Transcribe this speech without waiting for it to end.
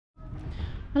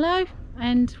Hello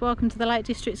and welcome to the Lake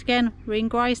District again. We're in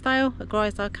Grizedale, at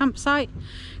Grizedale campsite.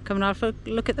 Come and have a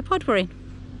look at the pod we're in.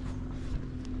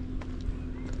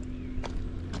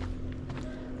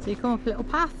 So you come up a little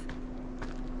path.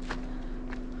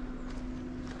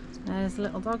 There's the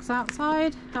little dogs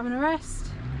outside having a rest.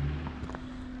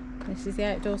 This is the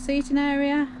outdoor seating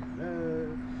area.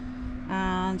 Hello.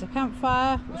 And a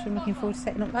campfire, which I'm looking forward to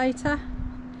setting up later.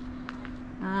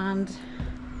 And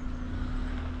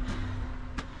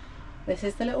this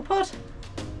is the little pod.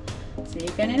 See you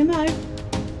again in a mo.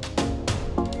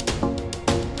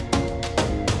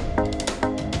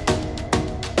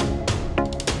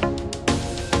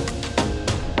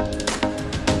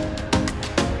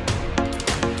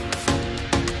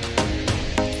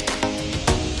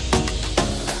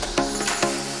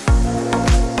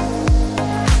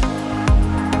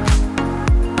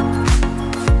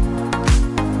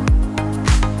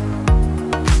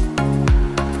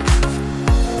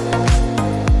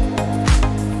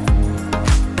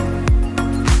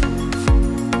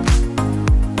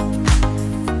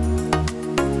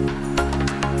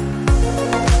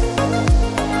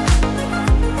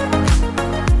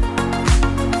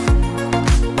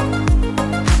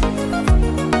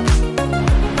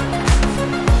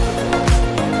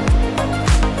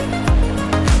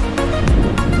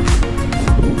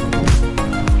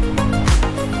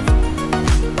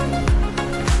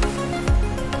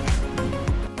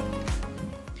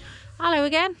 Hello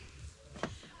again.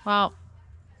 Well,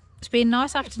 it's been a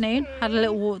nice afternoon. Had a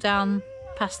little walk down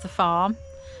past the farm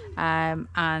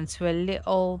and to a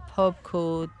little pub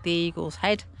called the Eagle's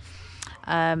Head.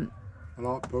 I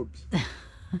like pubs.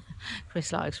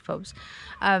 Chris likes pubs.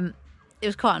 It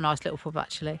was quite a nice little pub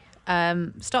actually.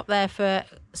 Stopped there for a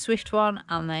swift one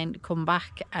and then come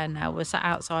back, and now we're sat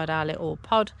outside our little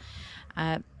pod.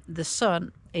 The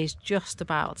sun is just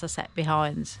about to set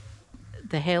behind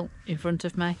the hill in front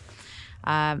of me.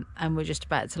 And we're just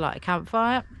about to light a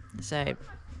campfire, so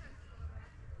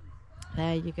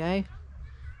there you go.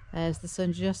 There's the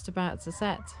sun just about to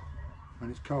set.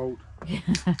 When it's cold.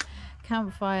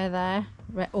 Campfire there,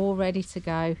 all ready to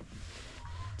go.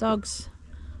 Dogs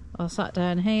are sat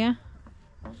down here,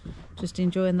 just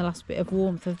enjoying the last bit of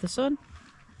warmth of the sun.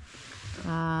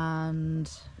 And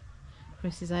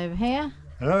Chris is over here.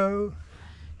 Hello.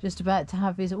 Just about to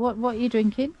have his... What are you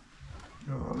drinking?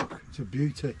 Oh, look, it's a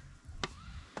beauty.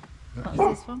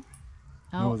 What's this one?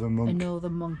 Oh, Northern Monk. A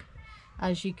Northern Monk.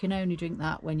 As you can only drink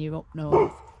that when you're up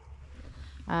north.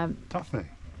 Toffee.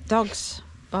 Dogs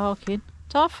barking.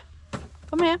 Toff,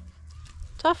 come here.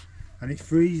 Toff. And it's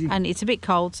freezing. And it's a bit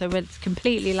cold, so we're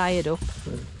completely layered up.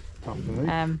 Toffee.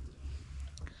 I'm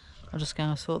just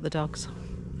going to sort the dogs.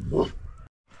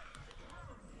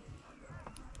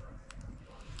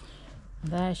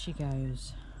 There she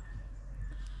goes.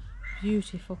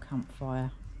 Beautiful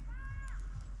campfire.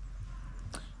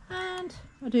 And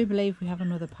I do believe we have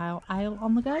another pale ale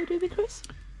on the go, do we, Chris?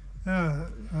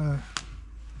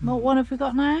 What one have we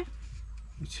got now?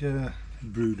 It's a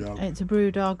brew dog. It's a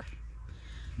brew dog.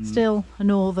 Still a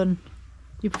northern.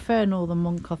 You prefer Northern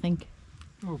Monk, I think.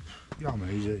 Oh, yeah, I'm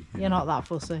easy. You're not that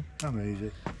fussy. I'm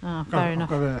easy. Ah, fair enough.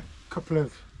 I've got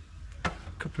a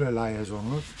couple of layers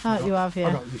on, look. Oh, you have, yeah.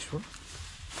 I got this one.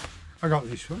 I got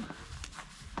this one.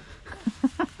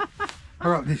 I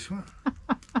got this one.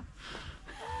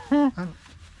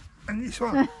 And this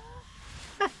one.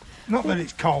 Not that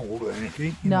it's cold or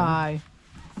anything. You know.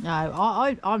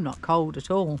 No, I'm not cold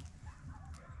at all.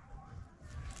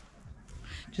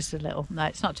 Just a little. No,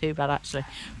 it's not too bad actually.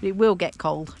 But it will get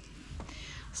cold.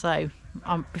 So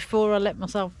before I let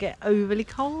myself get overly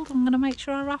cold, I'm going to make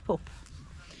sure I wrap up.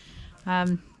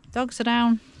 Dogs are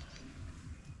down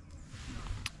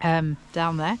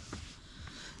there.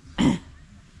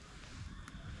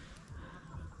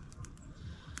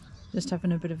 Just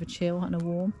having a bit of a chill and a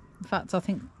warm. In fact, I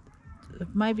think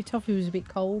maybe Toffee was a bit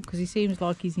cold because he seems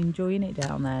like he's enjoying it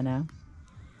down there now.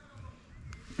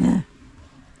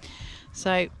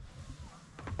 So,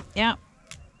 yeah,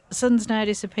 the sun's now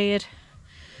disappeared.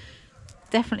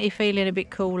 Definitely feeling a bit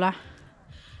cooler.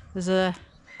 There's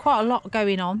quite a lot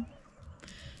going on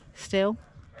still.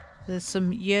 There's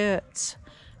some yurts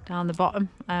down the bottom,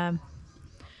 and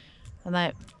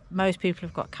most people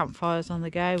have got campfires on the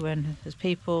go, and there's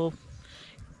people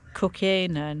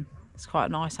cooking, and it's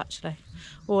quite nice actually,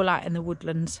 all out in the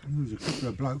woodlands. There was a couple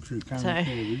of blokes who came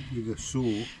forward with a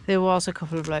saw. There was a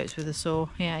couple of blokes with a saw,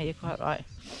 yeah, you're quite right.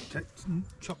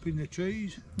 Chopping the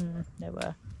trees. There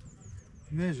were.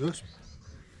 And there's us.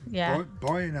 Yeah.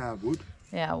 Buying our wood.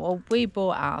 Yeah, well, we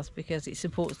bought ours because it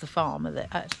supports the farmer that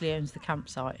actually owns the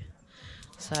campsite.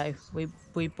 So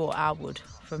we bought our wood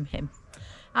from him.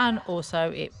 and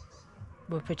also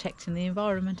we're protecting the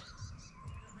environment,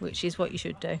 which is what you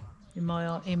should do, in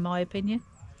my opinion,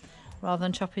 rather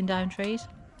than chopping down trees.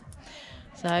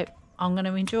 So I'm going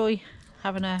to enjoy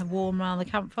having a warm around the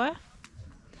campfire,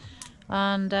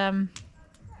 and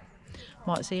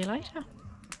might see you later.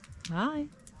 Bye.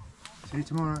 See you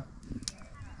tomorrow.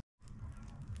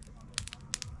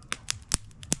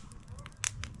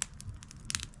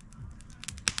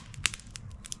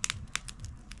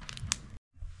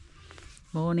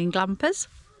 Morning, glampers.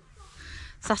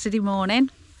 Saturday morning.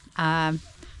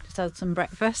 Just had some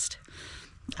breakfast.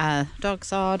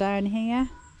 Dogs are down here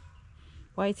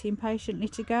waiting patiently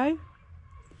to go.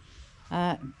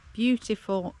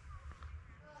 Beautiful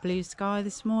blue sky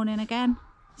this morning again.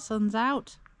 Sun's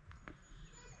out.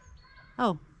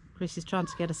 Oh, Chris is trying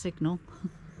to get a signal.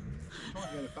 Trying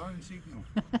to get a phone signal.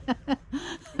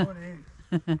 Come on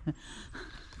in.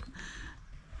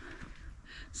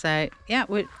 So yeah,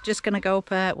 we're just going to go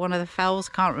up one of the fells.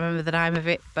 Can't remember the name of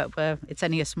it, but it's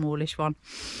only a smallish one.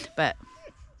 But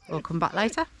we'll come back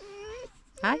later.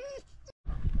 Bye.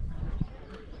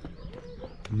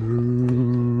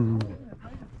 Oh,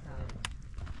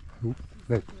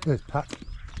 there's Pat.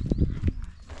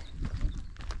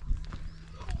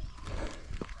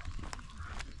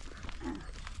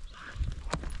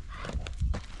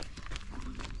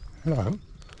 Hello.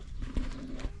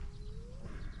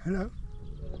 Hello.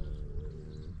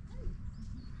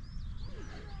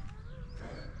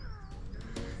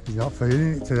 He's not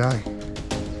feeling it today.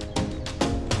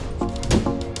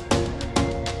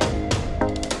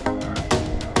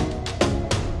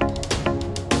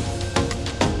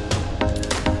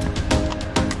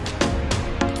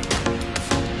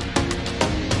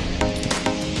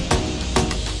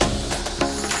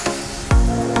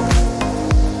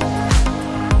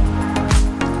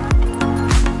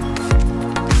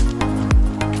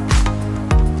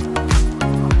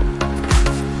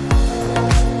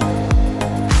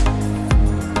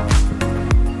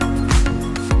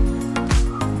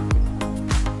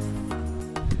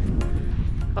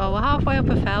 Well, we're halfway up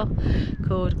a fell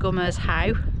called Gummer's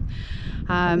How.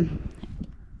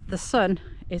 The sun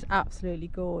is absolutely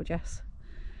gorgeous.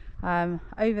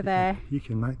 Over there, you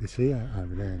can make the sea out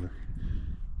over there. Look.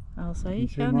 I'll see. You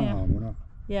see my arm or not?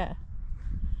 Yeah,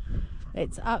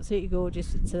 it's absolutely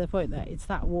gorgeous to the point that it's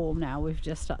that warm now. We've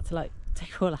just had to like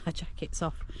take all our jackets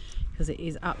off because it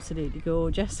is absolutely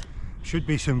gorgeous. Should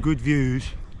be some good views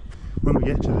when we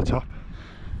get to the top,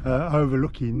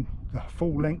 overlooking the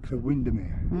full length of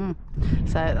Windermere.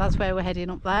 So that's where we're heading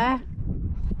up there.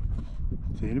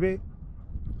 See you in a bit.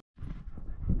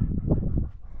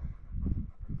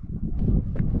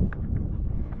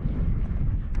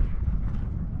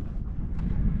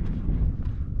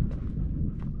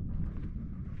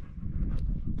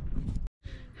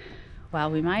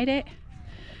 Well, we made it.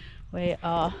 We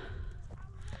are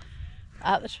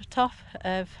at the top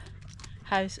of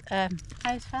Housefell.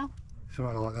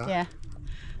 Something like that. Yeah.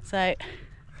 So if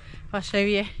I show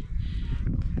you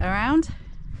around.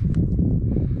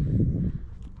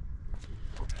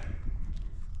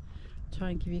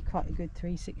 Try and give you quite a good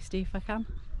 360 if I can.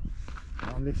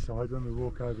 On this side when we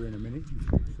walk over in a minute.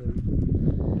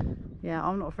 Yeah,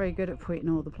 I'm not very good at pointing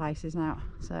all the places now,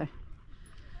 so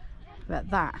but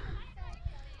that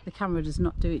the camera does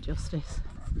not do it justice.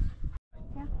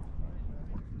 Yeah.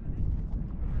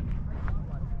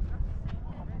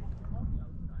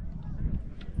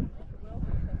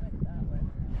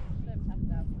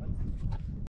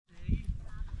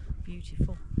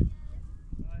 Beautiful.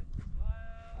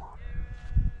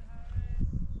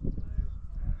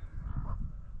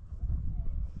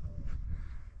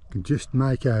 You can just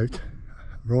make out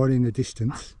right in the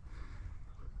distance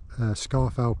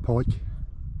Scarfell Pike,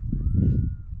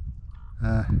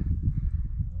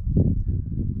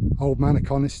 Old Man of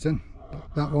Coniston,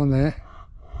 that one there,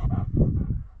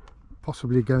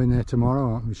 possibly going there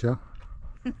tomorrow, aren't we, Michelle?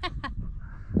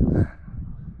 And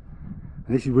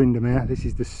this is Windermere. This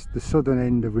is the southern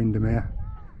end of Windermere,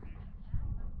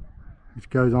 which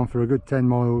goes on for a good 10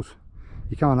 miles.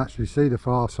 You can't actually see the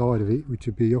far side of it, which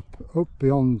would be up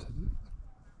beyond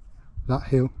that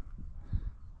hill,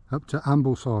 up to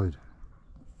Ambleside.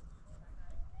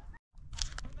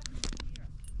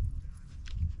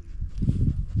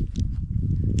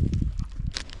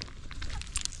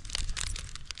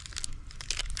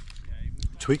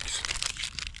 Twigs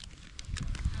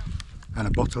and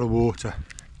a bottle of water.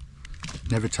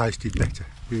 Never tasted better.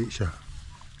 Do it, show.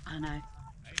 I know.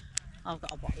 I've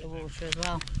got a bottle of water as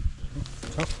well.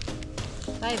 Top.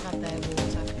 They've had their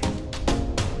water.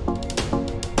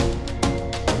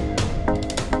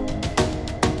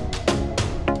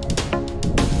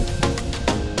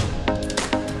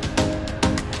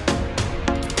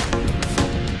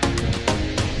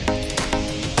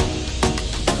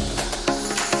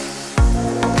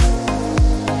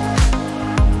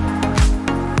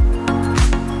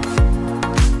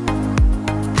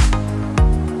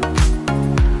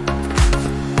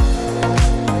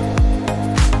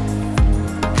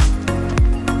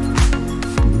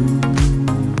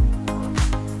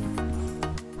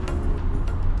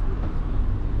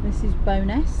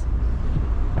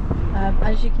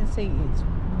 as you can see, it's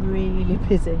really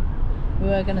busy. We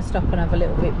were going to stop and have a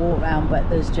little bit walk round, but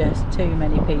there's just too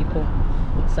many people,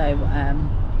 so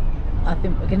I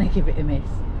think we're going to give it a miss.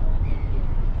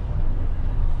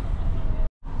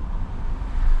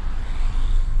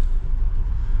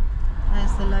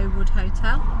 There's the Lowood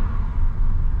Hotel.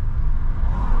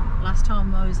 Last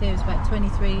time I was here was about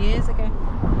 23 years ago.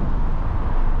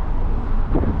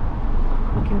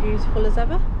 Looking beautiful as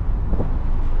ever.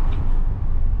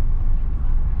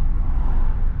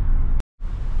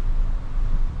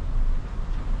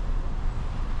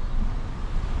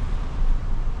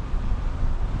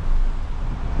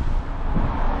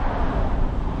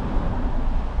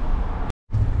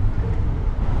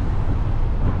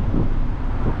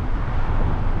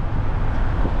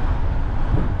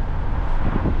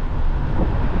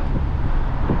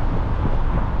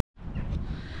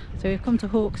 So we've come to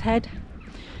Hawkshead,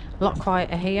 a lot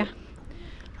quieter here.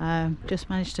 Just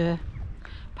managed to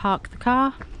park the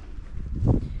car.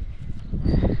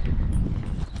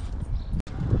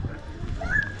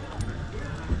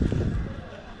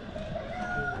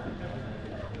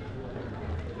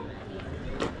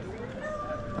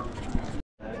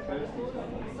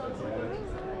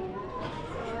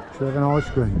 Should we have an ice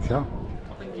cream, shall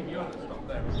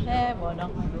Yeah, why not?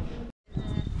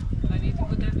 I need to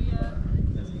put every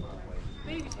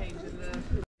baby change in the...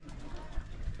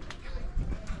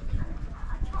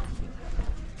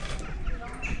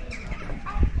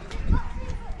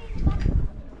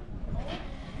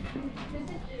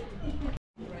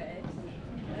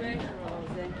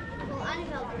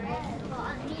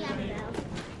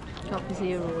 Top is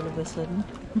here all of a sudden.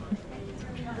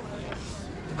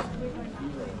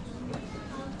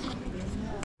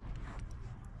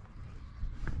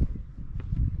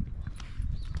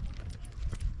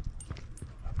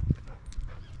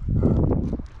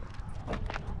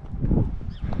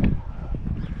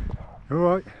 All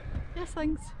right. Yes,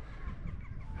 thanks.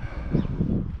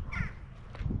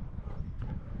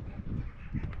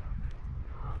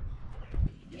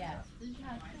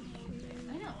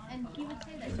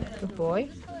 Good boy.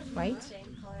 Wait.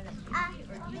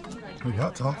 We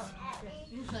got off.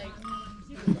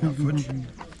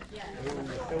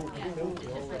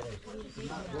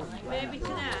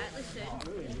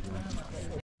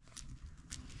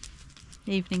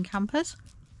 Evening campers.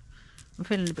 I'm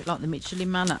feeling a bit like the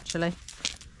Michelin Man actually.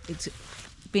 It's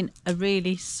been a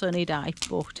really sunny day,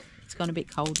 but it's gone a bit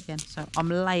cold again, so I'm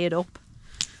layered up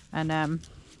and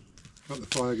Got the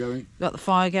fire going. got the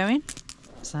fire going.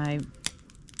 So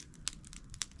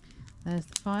there's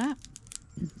the fire.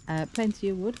 Plenty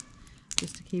of wood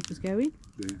just to keep us going.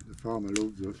 Yeah, the farmer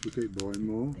loves us. We keep buying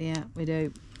more. Yeah, we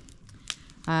do.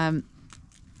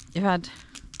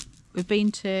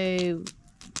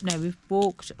 We've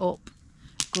walked up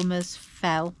Gummers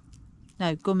Fell.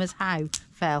 No, Gummers How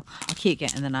Fell. I keep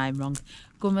getting the name wrong.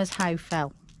 Gummers How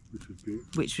Fell,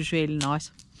 which was really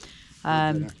nice.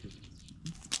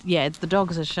 Yeah, the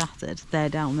dogs are shattered. They're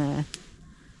down there.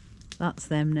 That's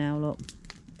them now, look.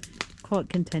 Quite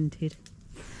contented.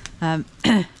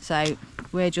 So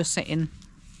we're just sitting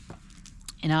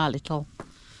in our little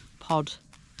pod,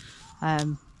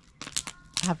 having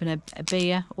a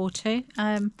beer or two.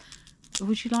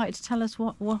 Would you like to tell us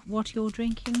what you're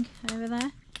drinking over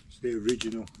there? It's the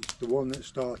original. It's the one that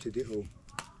started it all.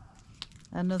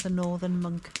 Another Northern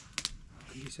Monk.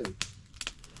 What did you say?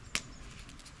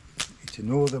 It's a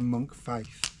Northern Monk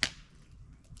Faith.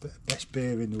 The best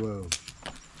beer in the world.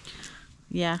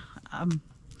 Yeah.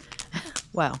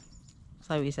 Well,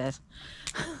 so he says.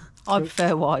 I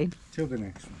prefer wine. Till the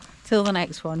next one. Till the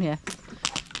next one, yeah.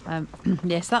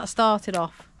 Yes, that started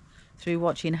off through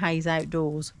watching Hayes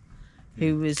Outdoors,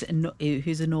 who's a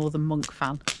Northern Monk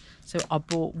fan. So I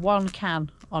bought one can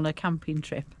on a camping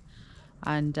trip,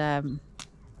 and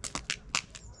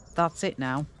that's it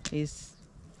now.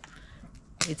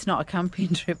 It's not a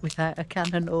camping trip without a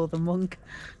can of Northern Monk.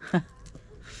 So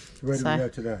where did we go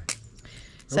today?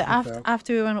 So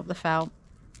after we went up the fell,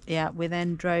 yeah, we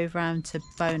then drove round to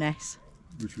Bowness,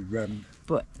 which was rammed.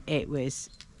 But it was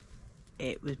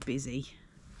busy,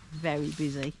 very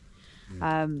busy.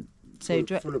 Yeah.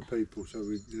 Full of people, so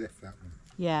we left that one.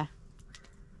 Yeah,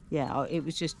 it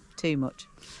was just too much.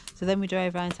 So then we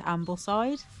drove round to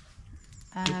Ambleside.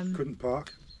 Couldn't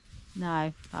park.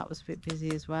 No, that was a bit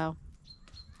busy as well.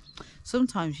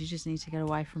 Sometimes you just need to get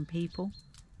away from people,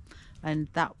 and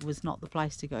that was not the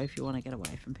place to go if you want to get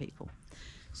away from people.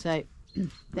 So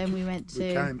then we went to...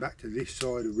 We came back to this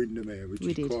side of Windermere, which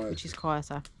is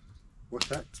quieter. What's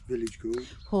that village called?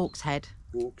 Hawkshead.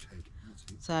 Hawkshead, that's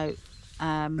it. So,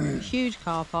 huge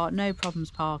car park, no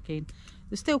problems parking.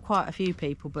 There's still quite a few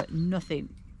people, but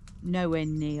nothing nowhere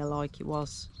near like it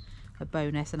was at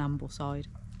Bowness and Ambleside.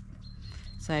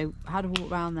 So had a walk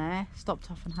round there,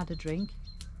 stopped off and had a drink.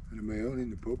 And a meal in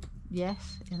the pub.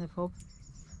 Yes, in the pub.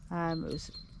 I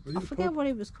Was forget what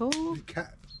it was called. Was it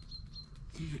cat?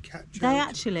 Was it a cat They charity?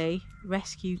 actually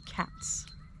rescue cats,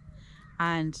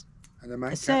 and And they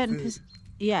make a certain cat food.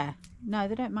 yeah, no,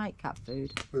 they don't make cat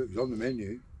food. Well, it was on the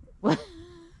menu. Well,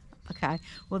 okay,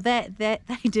 well they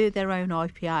do their own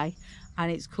IPA,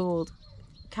 and it's called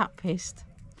cat pissed.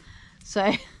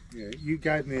 So Yeah, you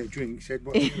gave me a drink, said,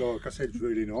 what's it like? I said, it's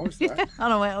really nice, that.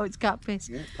 and I went, oh, it's cat piss.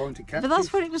 Yeah, pint of cat But that's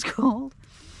piss. what it was called.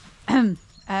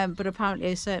 But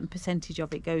apparently a certain percentage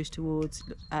of it goes towards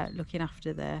looking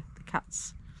after the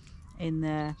cats in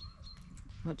the,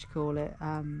 what do you call it,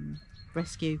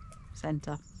 rescue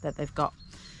centre that they've got.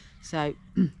 So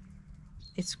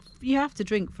it's, you have to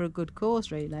drink for a good cause,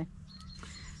 really.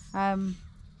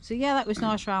 So yeah, that was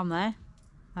nice round there.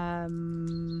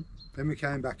 Then we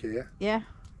came back here, Yeah.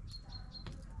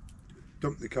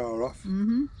 dumped the car off,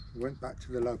 went back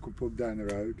to the local pub down the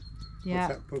road. Yeah.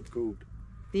 What's that pub called?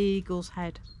 The Eagle's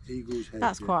Head. Eagle's Head.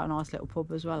 That's yeah. quite a nice little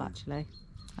pub as well, actually.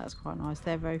 That's quite nice.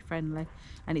 They're very friendly,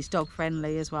 and it's dog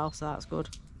friendly as well, so that's good.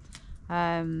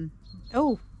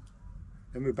 Oh,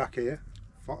 Then we're back here,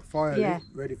 fire Yeah. lit,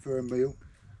 ready for a meal.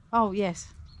 oh yes.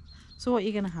 So what are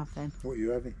you going to have then? What are you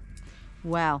having?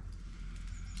 Well,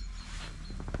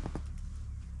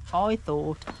 I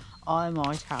thought I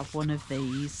might have one of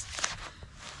these,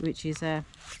 which is a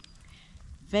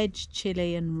veg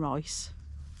chili and rice.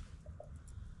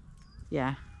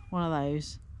 Yeah, one of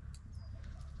those.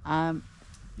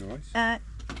 Nice.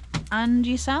 And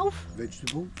yourself?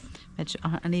 Vegetables.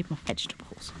 I need my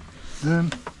vegetables.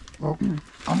 Well,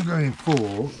 I'm going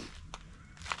for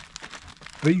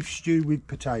beef stew with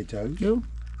potatoes. Oh,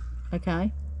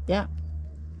 okay. Yeah.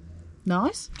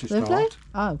 Nice. To Lovely. start.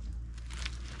 Oh.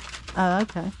 Oh,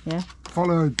 okay. Yeah.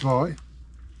 Followed by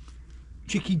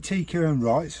chicken tikka and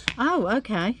rice. Oh,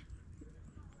 okay.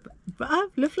 Oh,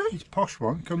 lovely. It's a posh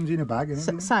one, comes in a bag and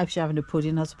everything. Saves you having a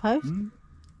pudding, I suppose.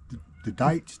 The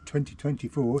date's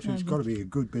 2024, so it's got to be a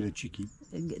good bit of chicken.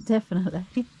 Definitely.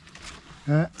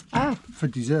 Oh. For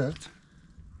dessert,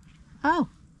 Oh.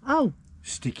 Oh.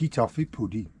 sticky toffee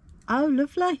pudding. Oh,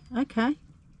 lovely. Okay.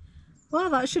 Well,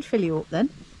 that should fill you up then.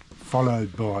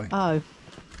 Followed by Oh.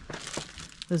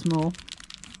 There's more.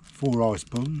 4 ice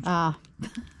buns. Ah.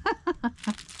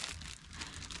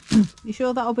 You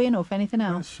sure that'll be enough? Anything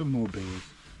There's else? some more beers.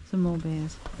 Some more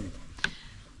beers.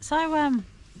 So, Plans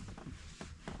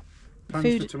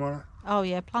Food- for tomorrow? oh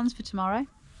yeah, plans for tomorrow.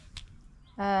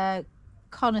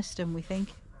 Coniston, we think.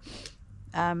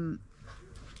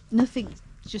 Nothing,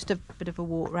 just a bit of a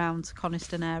walk round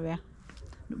Coniston area.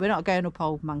 We're not going up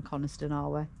Old Man Coniston, are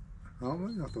we? Aren't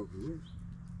we? I thought we would.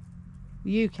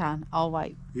 You can. I'll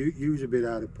wait. You was a bit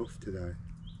out of puff today.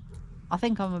 I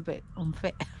think I'm a bit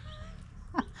unfit.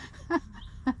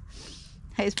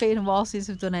 It's been a while since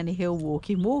I've done any hill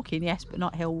walking. Walking, yes, but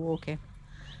not hill walking.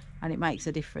 And it makes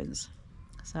a difference.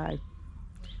 So,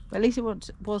 but at least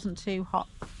it wasn't too hot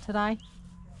today.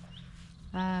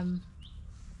 So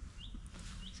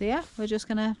yeah, we're just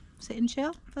gonna sit and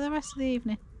chill for the rest of the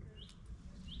evening.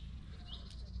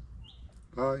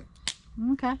 Bye.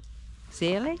 Okay.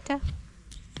 See you later.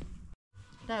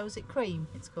 No, was it cream?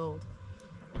 It's called.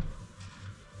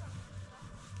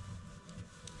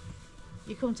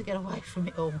 You come to get away from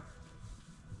it all.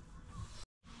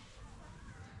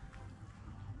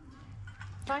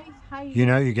 Faith, how You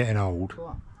know you're getting old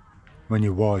What? when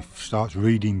your wife starts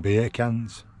reading beer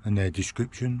cans and their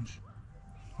descriptions.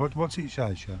 What's it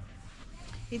say, Sha?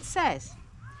 It says,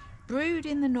 brewed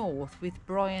in the north with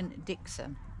Brian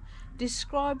Dixon,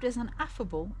 described as an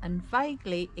affable and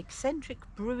vaguely eccentric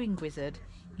brewing wizard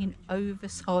in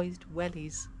oversized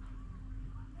wellies,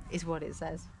 is what it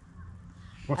says.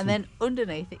 And then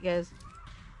underneath it goes,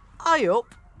 "Aye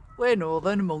up, we're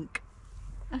Northern Monk."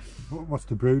 What's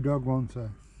the brew dog one say?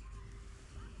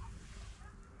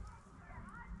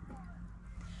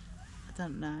 I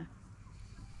don't know.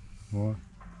 What?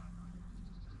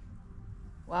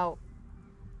 Well,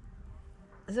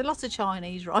 there's a lot of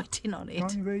Chinese writing on it.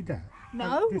 Can't you read that?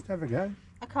 No. Just have a go.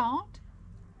 I can't.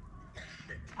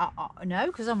 No,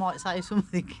 because I might say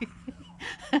something.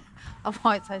 I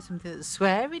might say something that's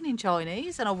swearing in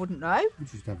Chinese and I wouldn't know. You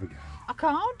just have a go. I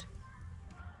can't.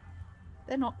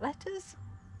 They're not letters.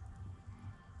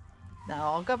 No,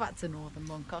 I'll go back to Northern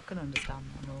Monk. I can understand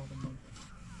that, Northern Monk.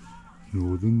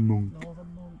 Northern Monk.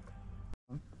 Northern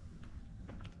Monk.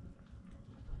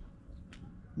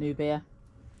 New beer.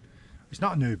 It's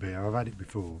not a new beer, I've had it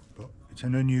before, but it's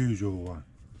an unusual one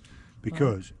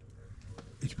because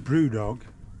it's Brewdog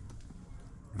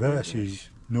versus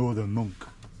Northern Monk.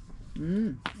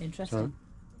 Interesting. So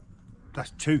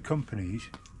that's 2 companies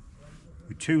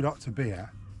with 2 lots of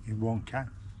beer in 1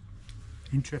 can.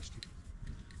 Interesting.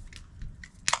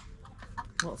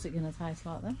 What's it going to taste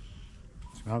like then?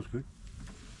 Smells good.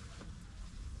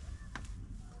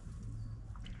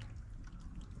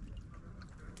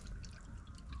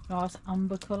 Nice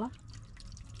amber colour.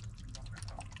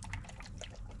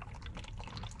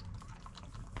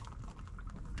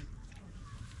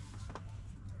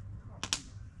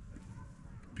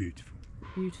 Beautiful.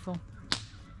 Beautiful.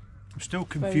 I'm still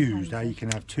confused how you can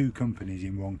have 2 companies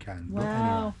in 1 can. But anyway,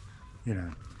 Wow. you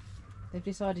know, They've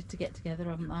decided to get together,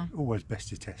 haven't they? always best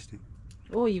to test it.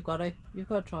 Oh, you've got to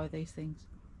try these things.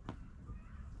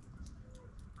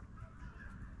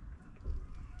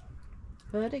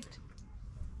 Verdict?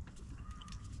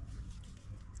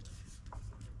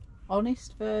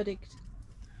 Honest verdict?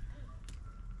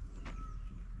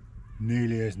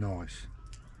 Nearly as nice.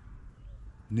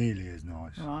 Nearly as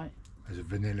nice Right. as a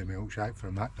vanilla milkshake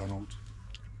from McDonald's.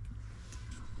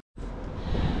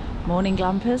 Morning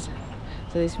glampers.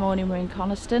 So this morning we're in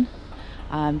Coniston.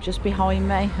 Just behind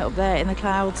me up there in the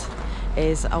clouds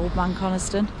is Old Man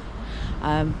Coniston.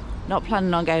 Not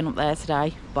planning on going up there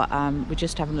today, but we're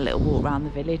just having a little walk around the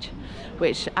village,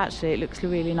 which actually it looks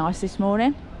really nice this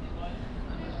morning.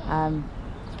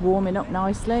 It's warming up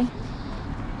nicely.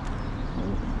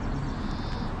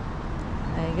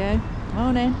 There you go.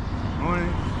 Morning.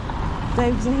 Morning.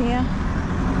 Dogs are here.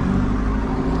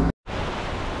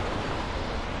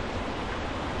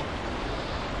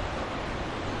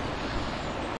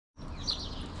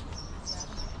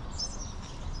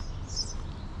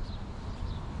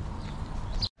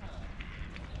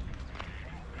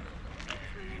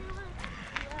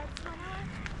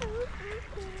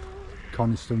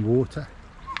 Coniston water.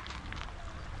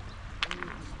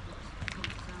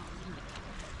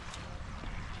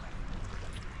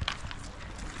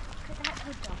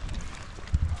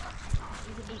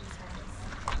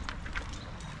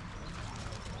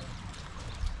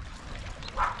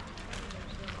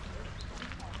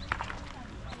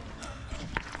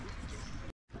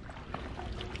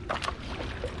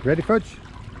 Ready, Fudge?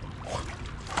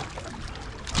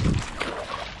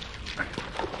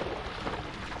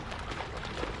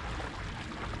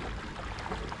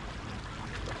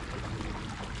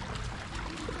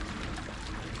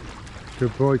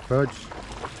 Good boy, Fudge.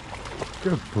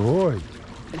 Good boy.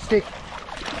 Stick.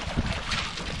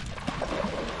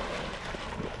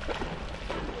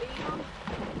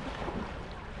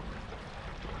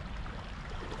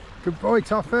 Good boy,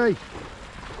 Toffee.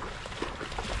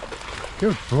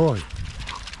 Good boy.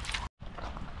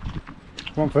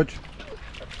 Come on, Fudge.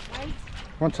 Come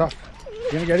on, Toff.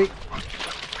 You gonna get it?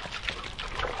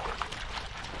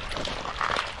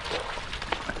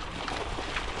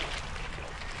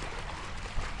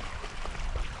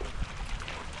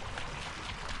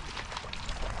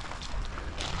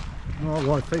 Oh,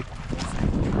 wifey.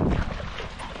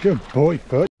 Good boy,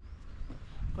 Fudge.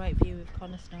 Great view of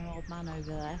Coniston and Old Man over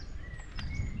there.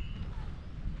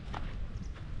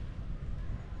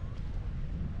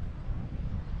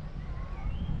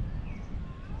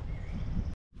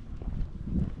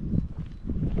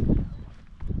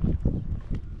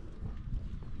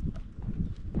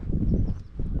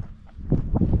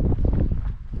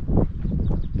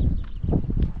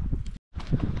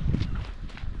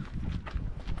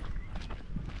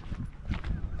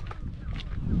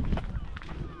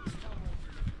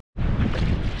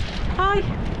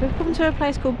 We've come to a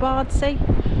place called Bardsea.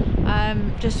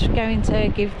 Just going to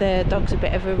give the dogs a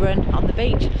bit of a run on the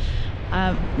beach.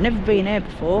 Never been here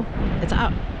before. It's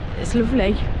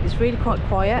lovely. It's really quite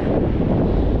quiet.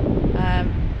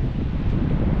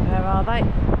 Where are they?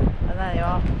 Oh, there they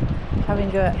are.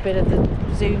 Having a bit of the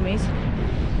zoomies.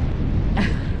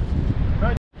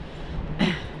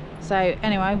 So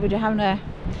anyway, we're just having a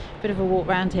bit of a walk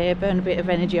around here, burn a bit of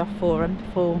energy off for them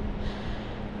before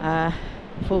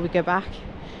we go back.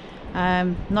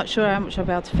 Not sure how much I'll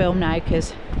be able to film now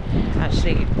because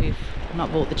actually we've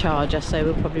not bought the charger, so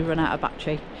we'll probably run out of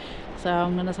battery. So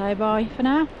I'm going to say bye for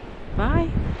now. Bye.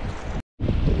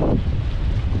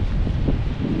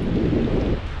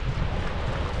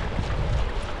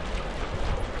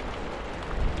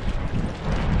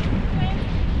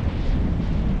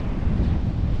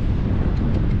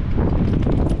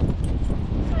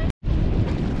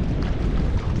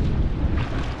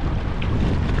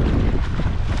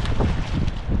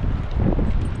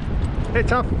 Hey,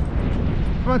 Tough.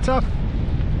 Come on, Tough.